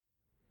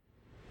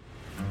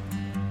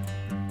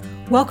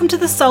Welcome to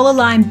the Soul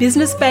Aligned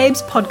Business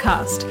Babes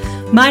podcast.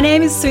 My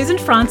name is Susan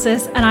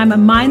Francis and I'm a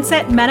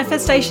mindset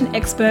manifestation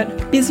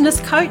expert, business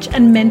coach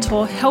and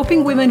mentor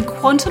helping women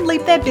quantum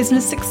leap their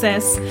business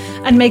success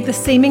and make the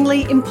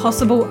seemingly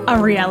impossible a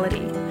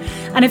reality.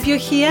 And if you're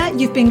here,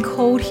 you've been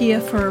called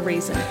here for a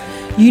reason.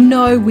 You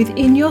know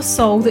within your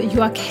soul that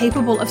you are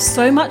capable of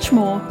so much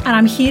more, and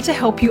I'm here to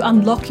help you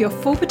unlock your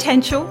full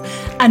potential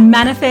and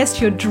manifest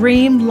your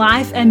dream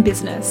life and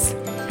business.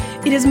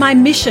 It is my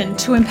mission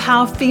to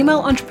empower female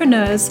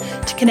entrepreneurs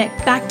to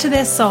connect back to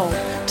their soul,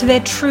 to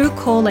their true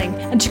calling,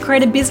 and to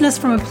create a business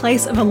from a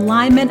place of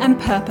alignment and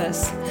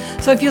purpose.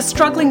 So if you're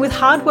struggling with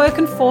hard work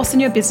and force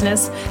in your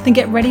business, then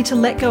get ready to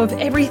let go of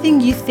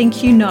everything you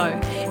think you know.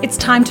 It's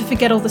time to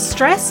forget all the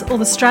stress, all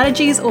the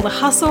strategies, all the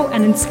hustle,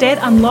 and instead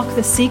unlock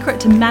the secret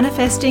to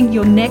manifesting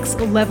your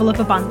next level of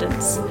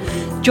abundance.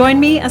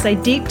 Join me as I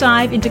deep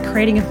dive into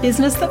creating a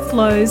business that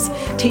flows,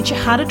 teach you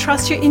how to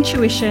trust your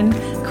intuition,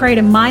 create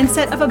a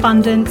mindset of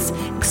abundance,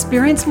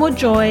 experience more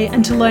joy,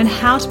 and to learn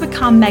how to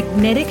become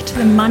magnetic to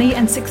the money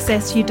and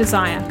success you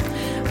desire.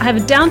 I have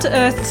a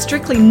down-to-earth,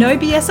 strictly no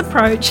BS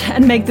approach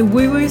and make the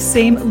woo-woo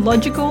seem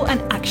logical and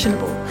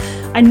actionable.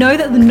 I know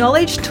that the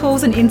knowledge,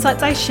 tools, and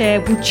insights I share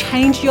will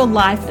change your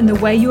life and the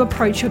way you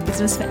approach your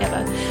business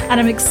forever. And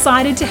I'm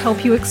excited to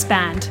help you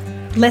expand.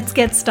 Let's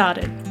get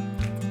started.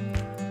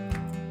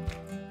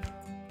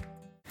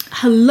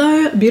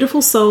 Hello,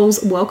 beautiful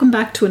souls. Welcome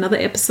back to another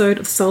episode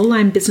of Soul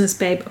Aligned Business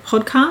Babe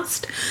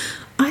podcast.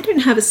 I don't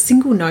have a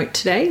single note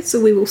today,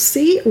 so we will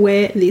see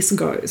where this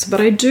goes.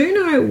 But I do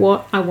know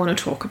what I want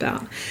to talk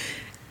about.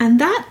 And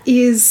that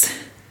is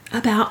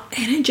about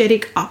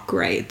energetic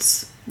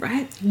upgrades,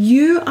 right?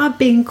 You are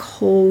being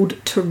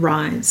called to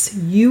rise.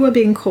 You are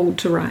being called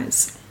to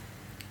rise.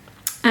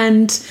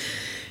 And,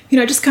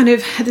 I just kind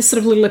of had this sort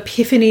of little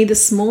epiphany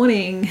this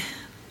morning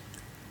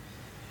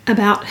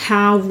about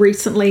how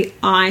recently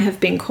I have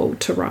been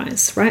called to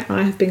rise, right?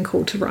 I have been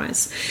called to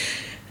rise.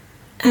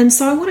 And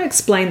so I want to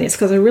explain this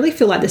because I really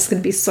feel like this is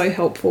going to be so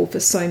helpful for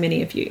so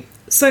many of you.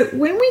 So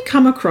when we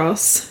come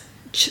across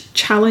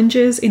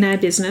challenges in our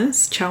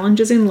business,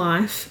 challenges in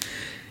life,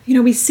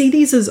 we see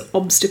these as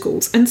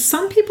obstacles. And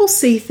some people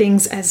see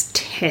things as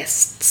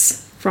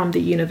tests from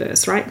the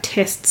universe, right?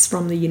 Tests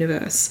from the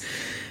universe.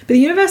 But the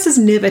universe is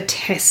never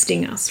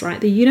testing us, right?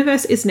 The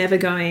universe is never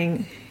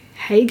going,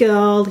 hey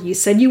girl, you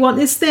said you want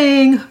this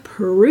thing,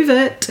 prove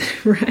it,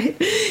 right?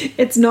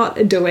 It's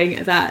not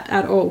doing that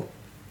at all.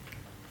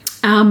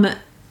 The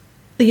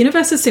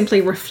universe is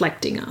simply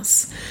reflecting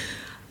us.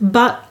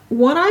 But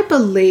what I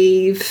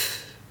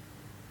believe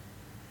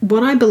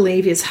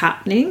is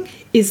happening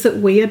is that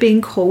we are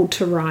being called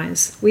to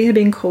rise. We are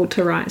being called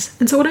to rise.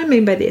 And so what I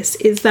mean by this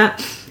is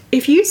that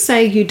if you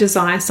say you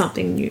desire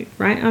something new,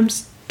 right? I'm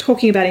just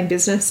talking about in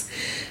business.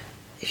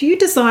 If you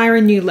desire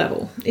a new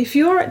level, if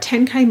you're at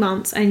 10K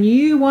months and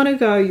you want to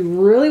go, you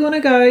really want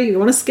to go, you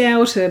want to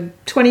scale to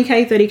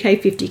 20K,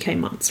 30K, 50K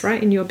months,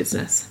 right, in your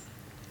business,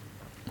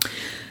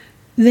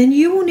 then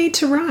you will need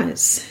to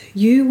rise.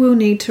 You will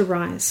need to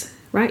rise,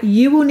 right?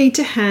 You will need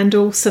to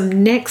handle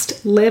some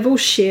next level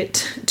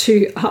shit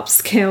to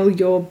upscale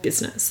your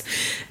business.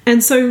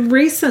 And so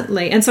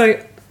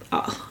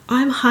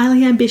I'm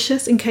highly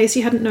ambitious. In case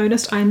you hadn't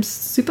noticed, I'm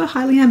super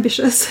highly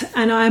ambitious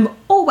and I'm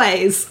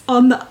always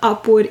on the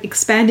upward,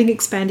 expanding,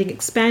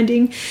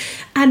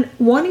 and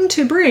wanting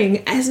to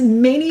bring as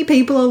many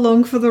people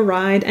along for the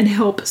ride and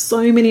help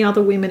so many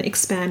other women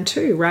expand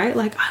too, right?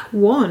 Like I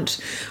want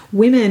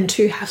women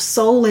to have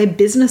soul-led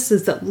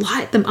businesses that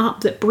light them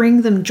up, that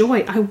bring them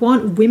joy. I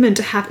want women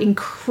to have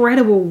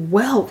incredible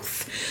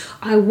wealth.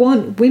 I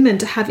want women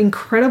to have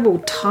incredible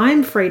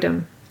time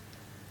freedom.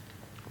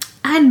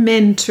 And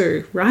men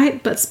too,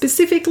 right? But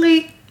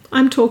specifically,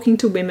 I'm talking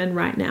to women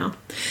right now.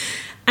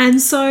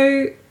 And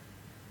so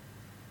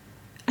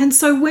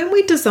when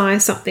we desire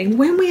something,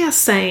 when we are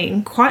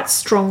saying quite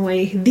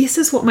strongly, this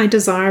is what my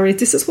desire is,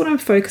 this is what I'm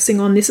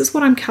focusing on, this is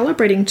what I'm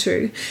calibrating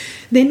to,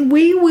 then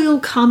we will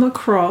come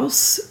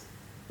across,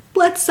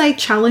 let's say,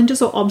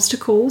 challenges or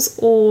obstacles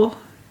or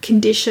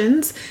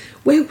conditions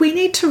where we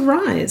need to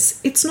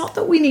rise. It's not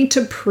that we need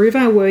to prove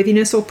our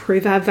worthiness or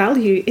prove our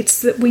value. It's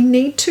that we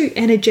need to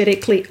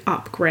energetically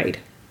upgrade.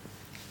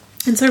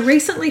 And so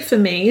recently for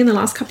me, in the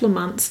last couple of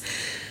months,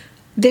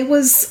 there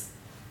was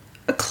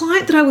a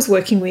client that I was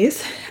working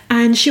with,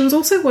 and she was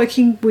also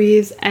working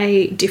with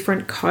a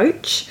different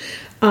coach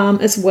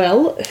as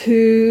well,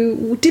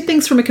 who did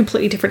things from a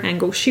completely different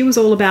angle. She was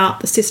all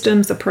about the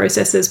systems, the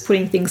processes,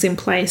 putting things in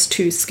place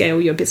to scale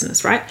your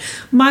business, right?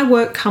 My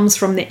work comes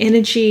from the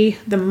energy,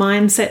 the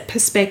mindset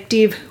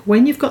perspective.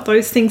 When you've got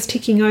those things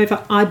ticking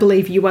over, I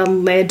believe you are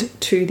led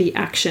to the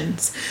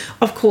actions.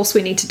 Of course,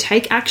 we need to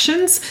take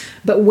actions,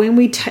 but when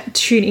we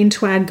tune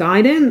into our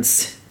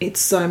guidance, it's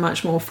so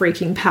much more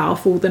freaking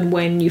powerful than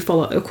when you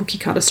follow a cookie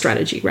cutter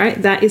strategy, right?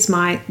 That is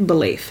my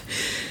belief.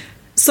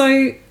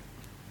 So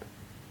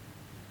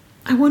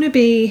I want to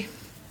be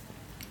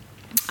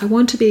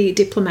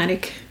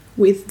diplomatic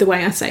with the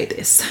way I say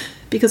this,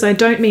 because I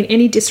don't mean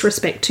any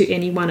disrespect to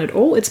anyone at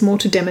all. It's more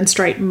to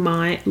demonstrate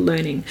my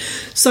learning.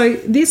 So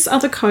this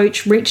other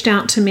coach reached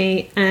out to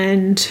me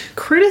and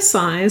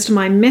criticized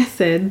my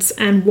methods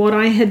and what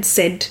I had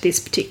said to this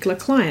particular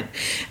client.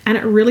 And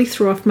it really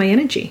threw off my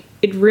energy.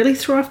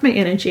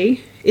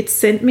 It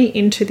sent me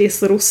into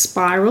this little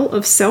spiral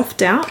of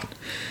self-doubt.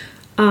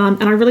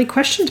 And I really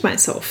questioned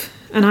myself.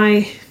 And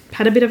I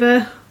had a bit of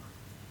a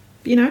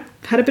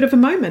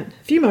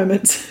few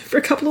moments for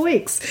a couple of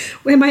weeks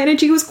where my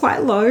energy was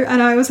quite low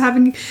and I was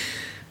having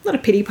not a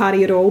pity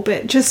party at all,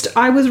 but just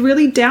I was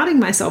really doubting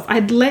myself.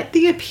 I'd let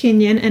the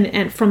opinion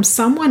and from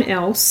someone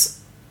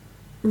else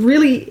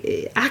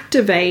really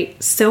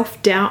activate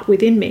self-doubt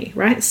within me,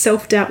 right?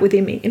 Self-doubt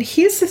within me. And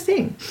here's the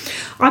thing.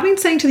 I've been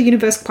saying to the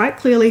universe quite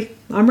clearly,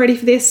 I'm ready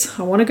for this.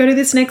 I want to go to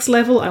this next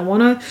level. I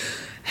want to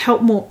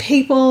help more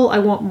people. I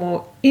want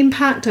more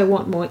impact. I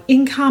want more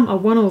income. I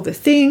want all the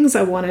things.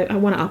 I want to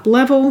up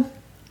level.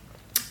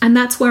 And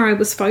that's where I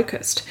was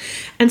focused.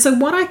 And so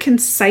what I can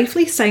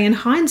safely say in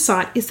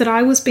hindsight is that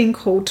I was being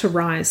called to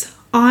rise.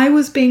 I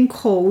was being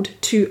called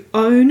to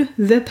own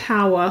the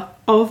power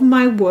of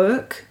my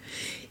work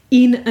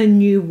in a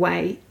new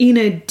way, in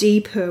a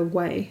deeper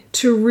way,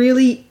 to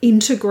really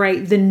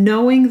integrate the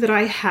knowing that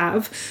I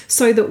have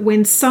so that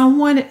when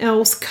someone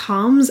else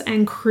comes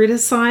and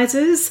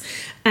criticizes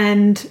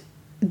and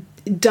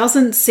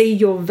doesn't see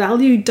your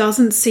value,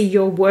 doesn't see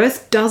your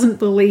worth, doesn't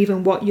believe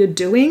in what you're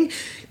doing,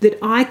 that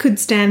I could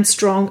stand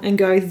strong and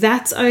go,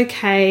 that's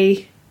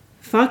okay,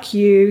 fuck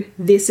you,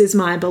 this is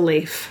my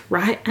belief,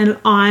 right? And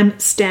I'm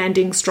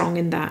standing strong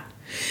in that.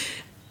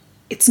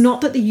 It's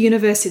not that the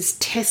universe is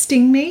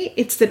testing me,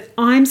 it's that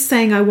I'm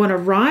saying I want to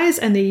rise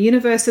and the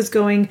universe is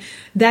going,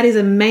 that is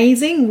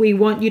amazing, we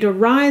want you to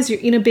rise, your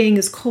inner being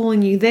is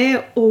calling you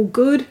there, all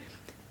good.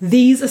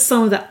 These are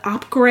some of the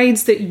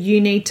upgrades that you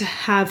need to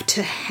have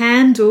to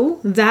handle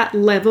that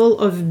level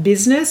of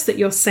business that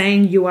you're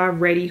saying you are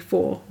ready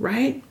for,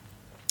 right?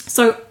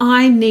 So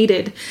I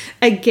needed,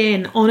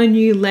 again, on a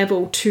new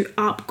level to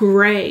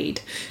upgrade,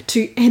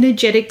 to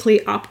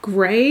energetically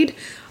upgrade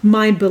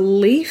my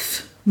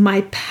belief,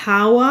 my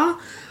power,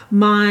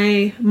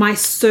 my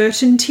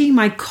certainty,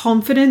 my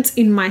confidence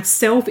in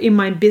myself, in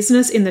my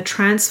business, in the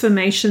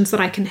transformations that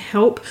I can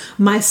help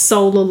my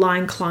soul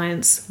aligned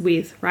clients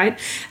with, right?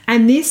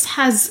 And this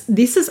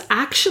has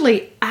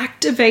actually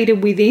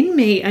activated within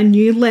me a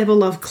new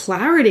level of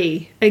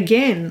clarity.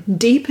 Again,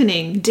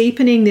 deepening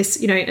this,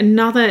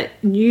 another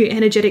new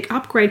energetic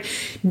upgrade,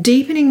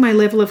 deepening my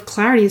level of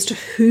clarity as to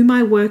who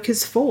my work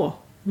is for.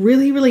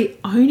 Really, really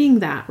owning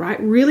that, right?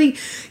 Really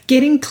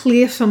getting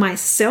clear for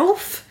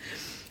myself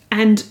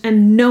and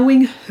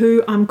knowing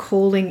who I'm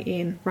calling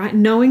in, right?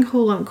 Knowing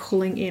who I'm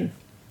calling in.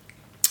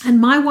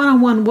 And my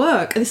one-on-one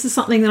work, this is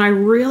something that I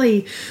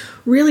really,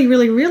 really,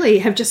 really, really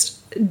have just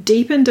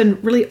deepened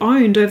and really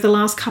owned over the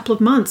last couple of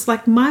months.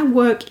 Like, my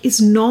work is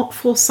not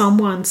for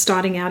someone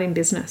starting out in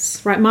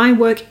business, right? My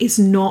work is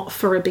not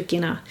for a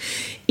beginner.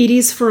 It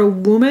is for a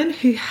woman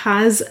who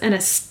has an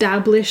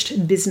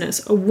established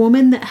business, a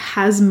woman that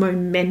has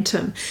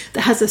momentum,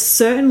 that has a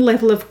certain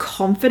level of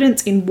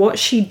confidence in what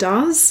she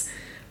does,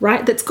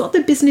 right? That's got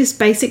the business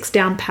basics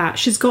down pat.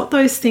 She's got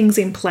those things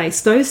in place.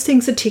 Those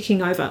things are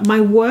ticking over.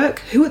 My work,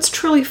 who it's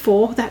truly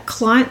for, that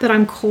client that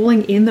I'm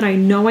calling in that I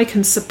know I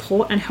can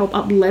support and help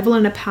up level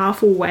in a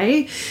powerful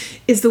way,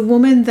 is the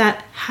woman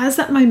that has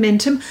that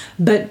momentum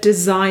but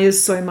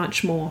desires so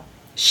much more.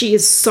 She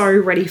is so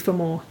ready for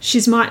more.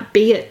 She might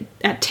be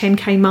at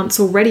 10K months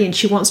already and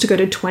she wants to go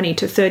to 20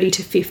 to 30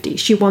 to 50.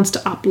 She wants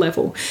to up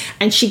level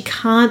and she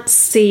can't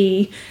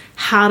see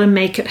how to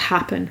make it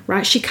happen,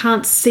 right? She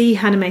can't see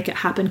how to make it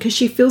happen because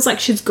she feels like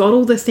she's got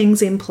all the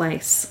things in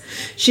place.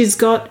 She's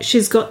got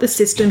the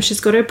system, she's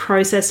got her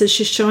processes,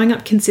 she's showing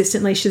up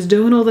consistently, she's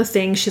doing all the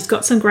things, she's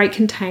got some great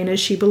containers,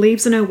 she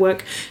believes in her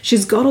work,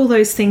 she's got all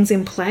those things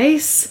in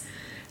place.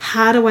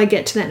 How do I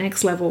get to that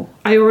next level?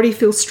 I already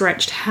feel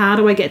stretched. How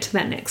do I get to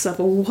that next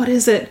level? What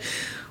is it?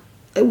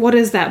 What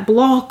is that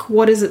block?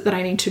 What is it that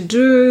I need to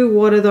do?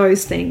 What are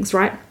those things,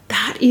 right?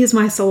 That is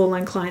my soul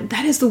aligned client.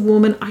 That is the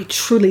woman I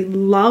truly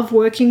love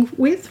working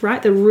with,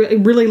 right? That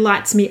really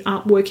lights me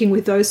up working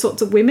with those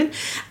sorts of women.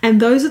 And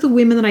those are the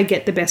women that I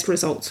get the best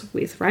results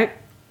with, right?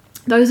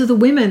 Those are the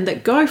women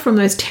that go from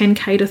those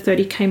 10K to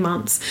 30K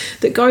months,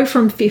 that go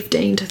from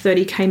 15 to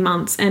 30K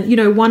months. And,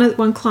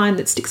 one client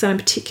that sticks out in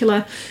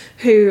particular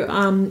who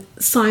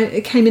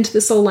came into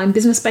the Soul Aligned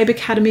Business Babe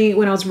Academy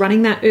when I was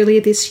running that earlier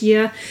this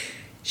year,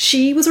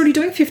 she was already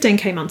doing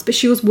 15K months, but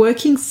she was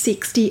working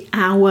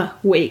 60-hour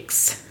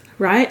weeks,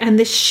 right? And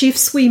the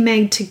shifts we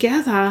made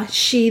together,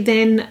 she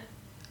then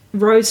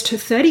rose to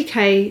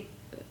 30K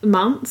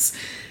months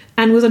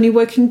and was only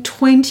working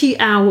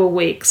 20-hour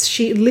weeks.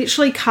 She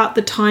literally cut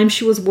the time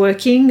she was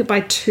working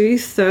by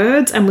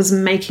 2/3 and was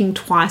making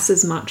twice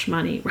as much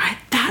money, right?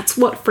 That's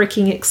what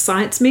freaking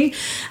excites me.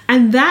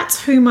 And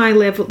that's who my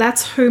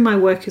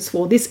work is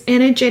for. This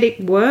energetic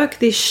work,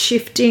 this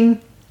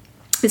shifting,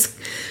 this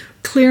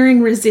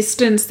clearing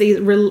resistance,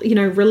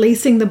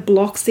 releasing the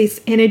blocks,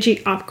 these energy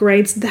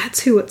upgrades.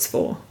 That's who it's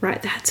for,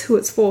 right? That's who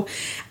it's for.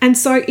 And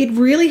so it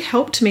really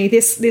helped me,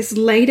 this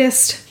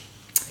latest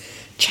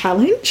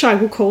challenge, I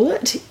will call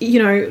it,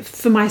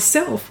 for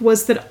myself,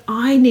 was that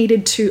I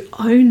needed to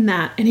own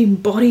that and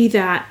embody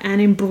that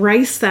and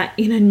embrace that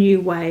in a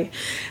new way.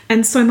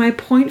 And so my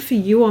point for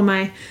you, or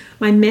my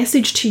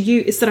message to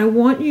you, is that I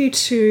want you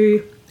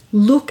to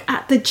look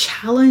at the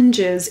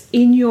challenges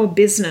in your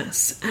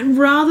business, and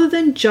rather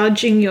than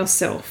judging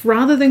yourself,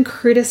 rather than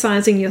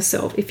criticizing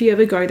yourself, if you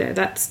ever go there,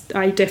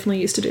 I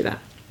definitely used to do that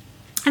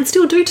and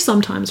still do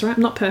sometimes, right?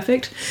 I'm not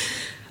perfect.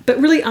 But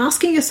really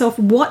asking yourself,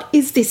 what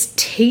is this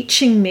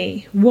teaching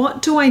me?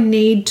 What do I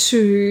need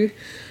to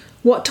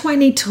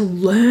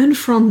learn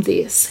from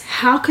this?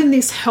 How can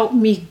this help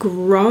me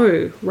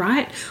grow,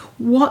 right?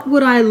 How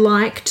would I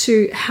like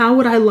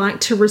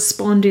to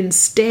respond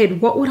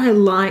instead? What would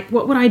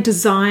I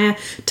desire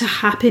to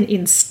happen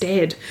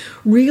instead?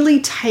 Really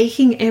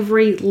taking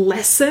every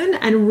lesson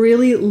and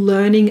really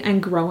learning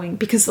and growing.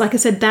 Because like I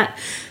said,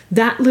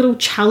 that little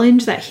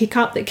challenge, that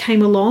hiccup that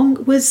came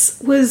along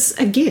was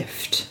a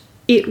gift.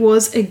 It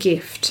was a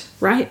gift,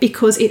 right?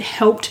 Because it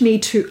helped me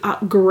to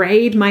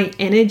upgrade my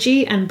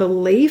energy and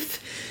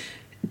belief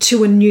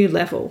to a new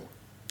level,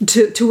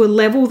 to a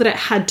level that it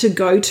had to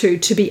go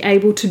to be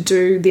able to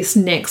do this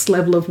next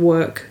level of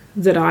work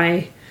that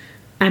I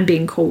am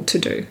being called to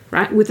do,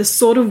 right? With the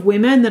sort of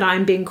women that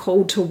I'm being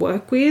called to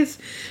work with,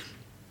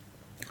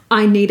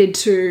 I needed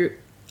to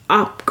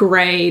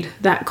upgrade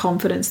that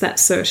confidence, that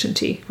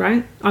certainty,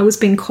 right? I was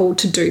being called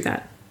to do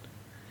that.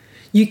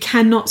 You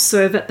cannot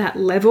serve at that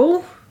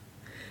level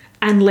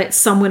and let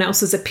someone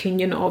else's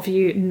opinion of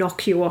you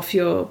knock you off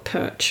your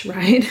perch,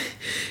 right?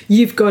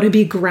 You've got to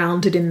be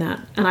grounded in that.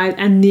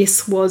 And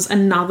this was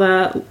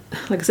another,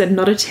 like I said,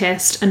 not a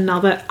test,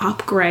 another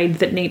upgrade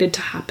that needed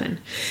to happen.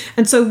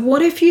 And so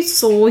what if you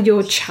saw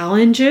your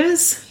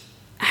challenges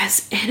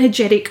as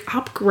energetic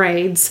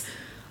upgrades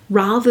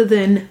rather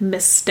than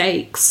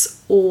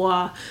mistakes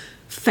or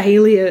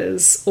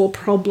failures or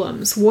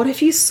problems? What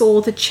if you saw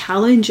the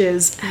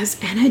challenges as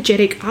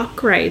energetic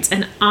upgrades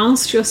and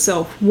asked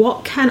yourself,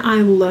 what can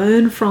I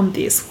learn from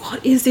this?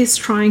 What is this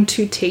trying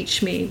to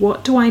teach me?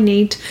 What do I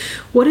need?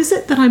 What is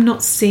it that I'm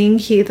not seeing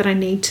here that I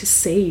need to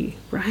see,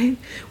 right?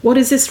 What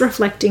is this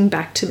reflecting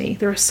back to me?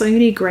 There are so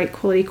many great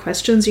quality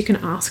questions you can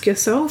ask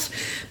yourself,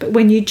 but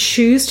when you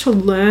choose to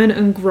learn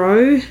and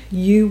grow,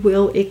 you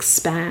will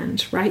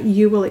expand, right?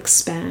 You will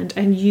expand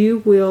and you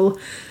will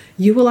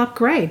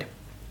upgrade.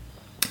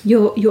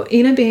 Your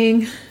inner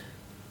being,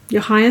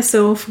 your higher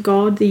self,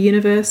 God, the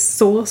universe,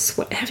 source,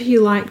 however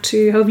you like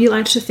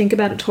to think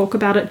about it, talk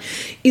about it,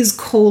 is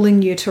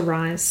calling you to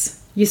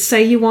rise. You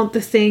say you want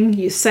the thing,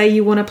 you say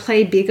you want to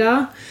play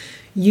bigger,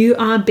 you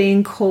are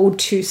being called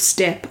to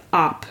step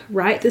up,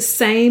 right? The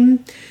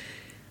same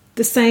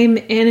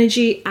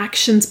energy,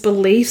 actions,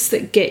 beliefs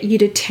that get you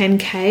to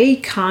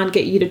 10K can't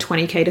get you to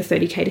 20K to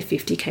 30K to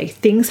 50K.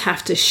 Things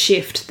have to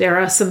shift. There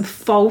are some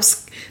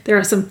false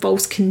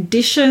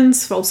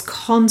conditions, false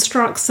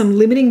constructs, some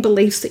limiting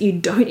beliefs that you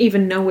don't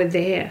even know are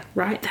there,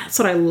 right? That's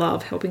what I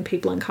love helping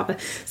people uncover.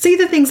 See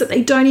the things that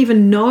they don't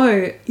even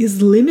know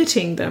is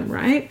limiting them,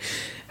 right?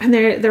 And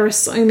there are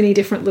so many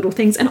different little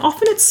things. And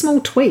often it's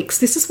small tweaks.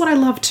 This is what I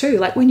love too.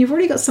 Like when you've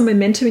already got some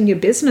momentum in your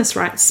business,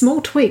 right?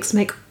 Small tweaks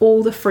make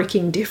all the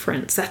freaking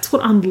difference. That's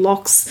what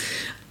unlocks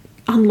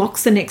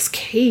the next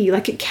key.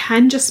 Like it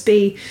can just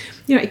be,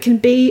 it can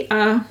be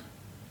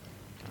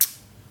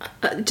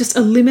just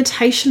a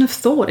limitation of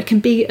thought. It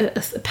can be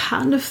a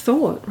pattern of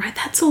thought, right?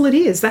 That's all it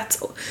is.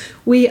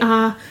 We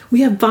are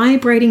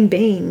vibrating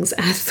beings.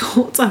 Our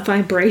thoughts are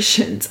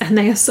vibrations, and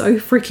they are so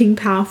freaking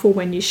powerful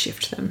when you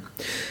shift them.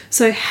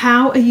 So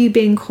how are you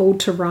being called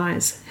to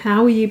rise?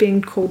 How are you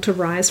being called to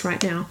rise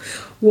right now?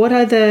 What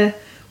are the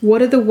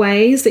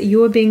ways that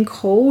you are being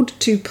called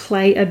to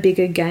play a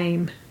bigger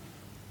game,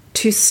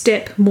 to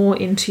step more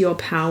into your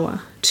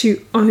power,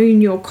 to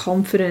own your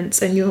confidence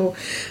and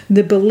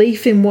the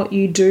belief in what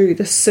you do,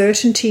 the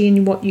certainty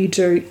in what you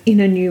do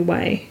in a new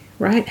way,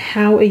 right?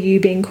 How are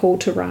you being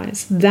called to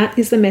rise? That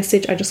is the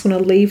message I just want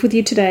to leave with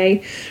you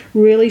today.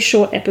 Really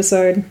short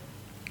episode.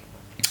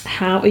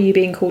 How are you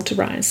being called to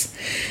rise?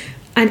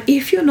 And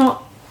if you're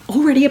not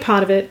already a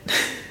part of it,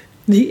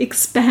 the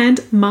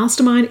Expand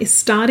Mastermind is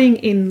starting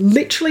in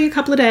literally a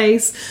couple of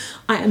days.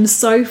 I am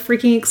so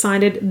freaking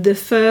excited. The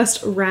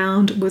first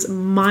round was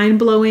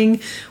mind-blowing.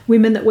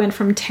 Women that went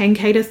from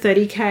 10K to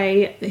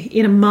 30K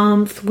in a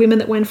month. Women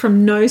that went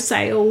from no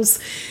sales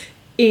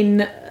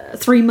in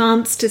 3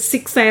 months to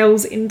 6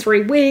 sales in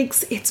 3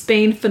 weeks. It's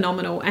been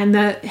phenomenal. And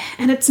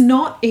it's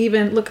not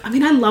even, look, I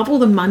mean, I love all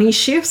the money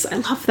shifts. I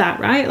love that,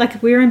 right?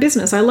 Like we're in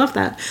business. I love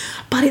that.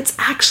 But it's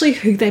actually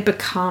who they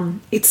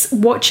become. It's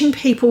watching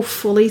people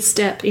fully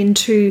step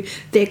into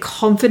their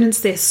confidence,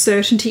 their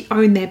certainty,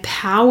 own their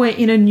power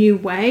in a new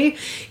way.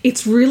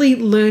 It's really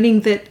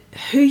learning that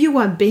who you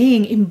are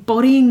being,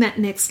 embodying that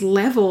next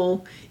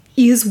level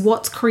is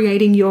what's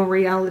creating your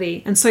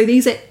reality. And so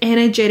these are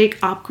energetic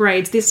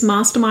upgrades. This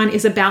mastermind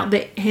is about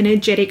the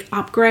energetic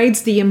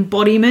upgrades, the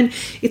embodiment.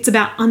 It's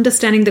about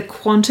understanding the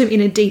quantum in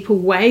a deeper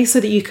way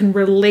so that you can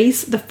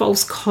release the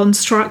false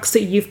constructs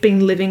that you've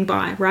been living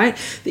by, right?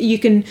 That you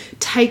can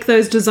take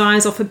those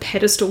desires off a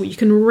pedestal. You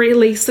can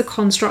release the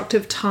construct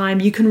of time.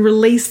 You can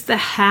release the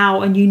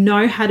how, and you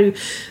know how to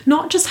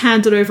not just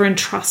hand it over and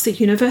trust the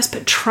universe,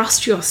 but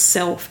trust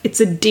yourself. It's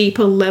a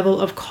deeper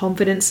level of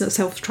confidence and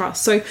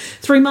self-trust. So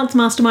 3-month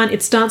mastermind,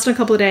 it starts in a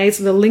couple of days.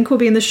 The link will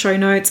be in the show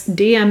notes.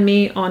 DM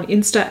me on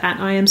Insta at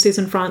I am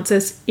Susan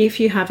Francis if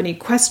you have any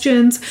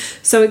questions.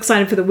 So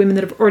excited for the women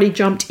that have already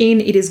jumped in.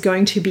 It is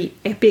going to be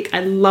epic.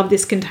 I love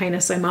this container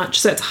so much.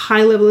 So it's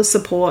high level of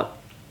support,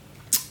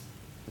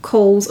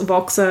 calls,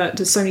 Voxer,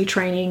 to so many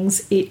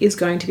trainings. It is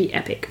going to be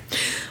epic.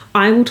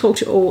 I will talk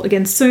to you all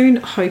again soon.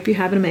 Hope you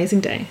have an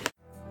amazing day.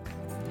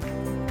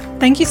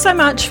 Thank you so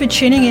much for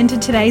tuning in to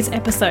today's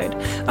episode.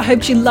 I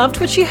hope you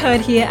loved what you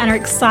heard here and are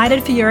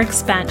excited for your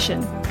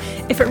expansion.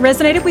 If it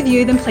resonated with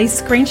you, then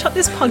please screenshot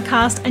this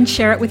podcast and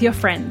share it with your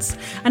friends.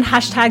 And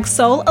hashtag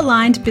Soul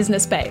Aligned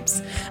Business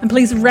Babes. And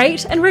please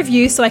rate and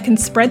review so I can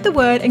spread the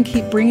word and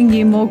keep bringing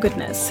you more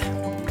goodness.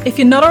 If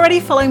you're not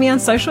already following me on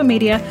social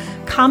media,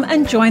 come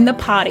and join the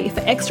party for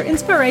extra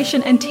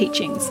inspiration and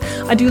teachings.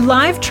 I do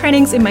live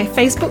trainings in my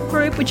Facebook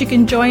group, which you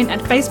can join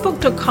at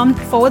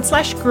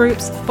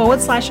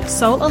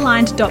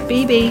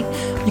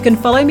facebook.com/groups/soulaligned.bb. You can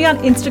follow me on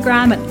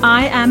Instagram at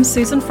I am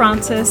Susan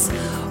Francis,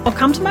 or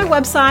come to my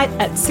website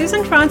at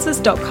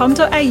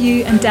susanfrancis.com.au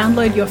and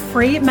download your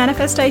free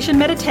manifestation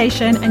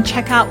meditation and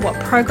check out what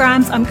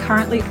programs I'm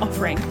currently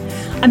offering.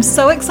 I'm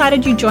so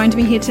excited you joined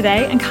me here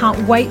today and can't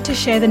wait to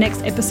share the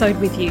next episode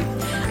with you.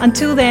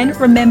 Until then,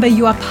 remember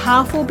you are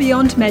powerful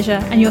beyond measure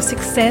and your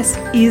success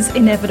is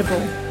inevitable.